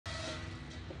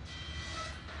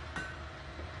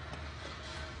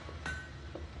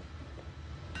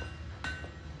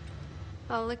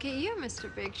Oh, look at you,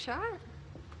 Mr. Big Shot.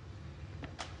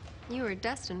 You were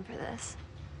destined for this.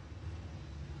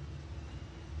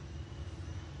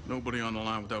 Nobody on the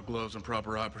line without gloves and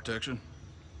proper eye protection.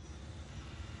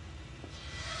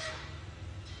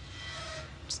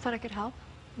 Just thought I could help.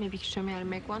 Maybe you could show me how to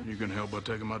make one. You can help by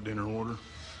taking my dinner order,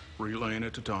 relaying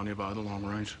it to Tanya by the long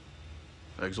range.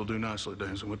 Eggs will do nicely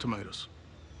dancing with tomatoes.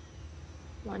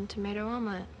 One tomato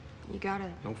omelet. You got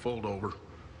it. No fold over.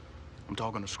 I'm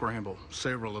talking a scramble.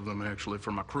 Several of them, actually,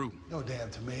 for my crew. No damn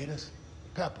tomatoes.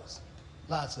 Peppers.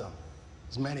 Lots of them.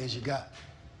 As many as you got.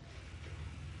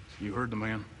 You heard the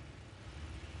man.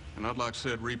 And I'd like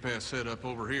said repast set up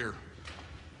over here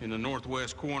in the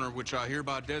northwest corner, which I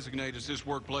hereby designate as this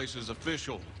workplace's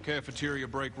official cafeteria,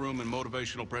 break room, and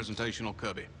motivational presentational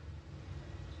cubby.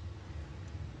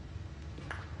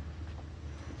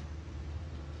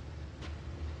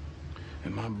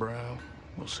 And my brow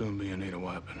will soon be in need of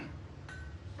wiping.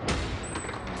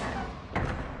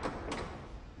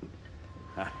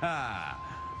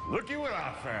 Ha-ha! Looky what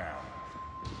I found.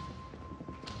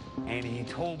 And he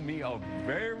told me a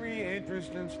very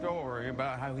interesting story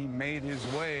about how he made his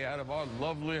way out of our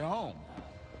lovely home.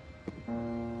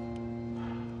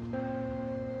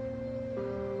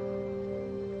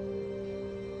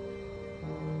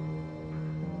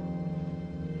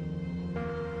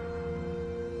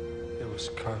 It was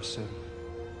Carson.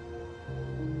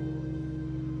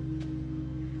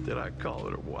 Did I call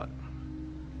it or what?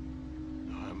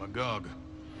 I'm agog.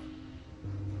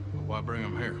 Why bring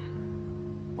him here?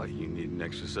 Well, you need an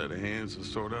extra set of hands to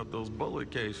sort out those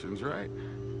bullet casings, right?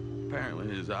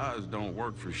 Apparently his eyes don't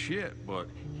work for shit, but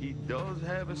he does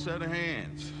have a set of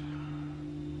hands.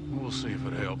 We'll see if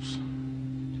it helps.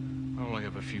 I only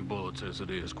have a few bullets as it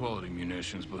is, quality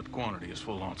munitions, but quantity is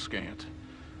full-on scant.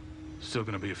 Still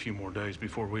gonna be a few more days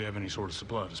before we have any sort of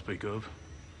supply to speak of.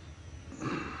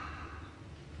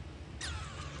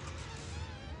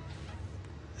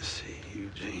 See,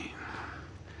 Eugene,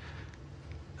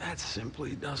 that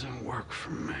simply doesn't work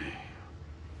for me.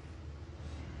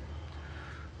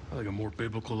 I think a more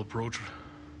biblical approach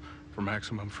for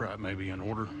maximum fright may be in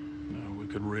order. We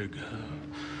could rig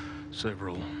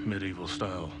several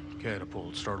medieval-style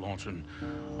catapults, start launching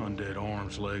undead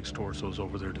arms, legs, torsos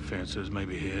over their defenses,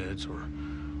 maybe heads, or,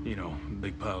 you know,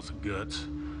 big piles of guts.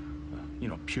 You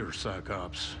know, pure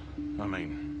psychops. I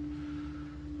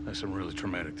mean, that's some really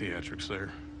traumatic theatrics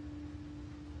there.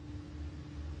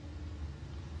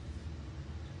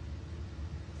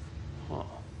 Huh.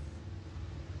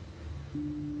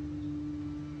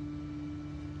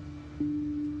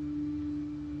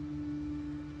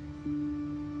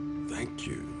 Thank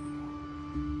you.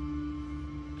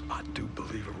 I do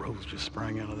believe a rose just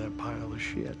sprang out of that pile of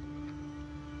shit.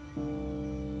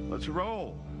 Let's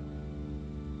roll.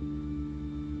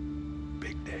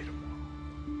 Big day tomorrow.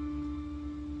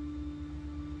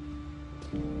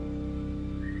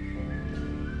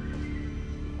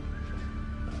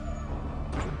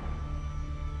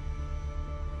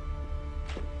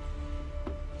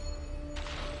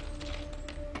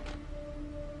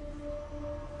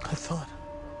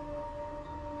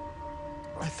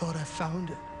 I thought I found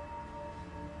it.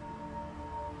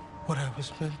 What I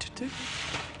was meant to do.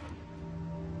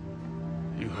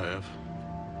 You have.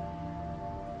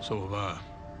 So have I.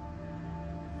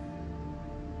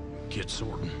 Get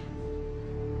sorting.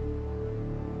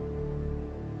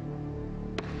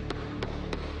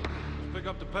 Pick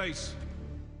up the pace.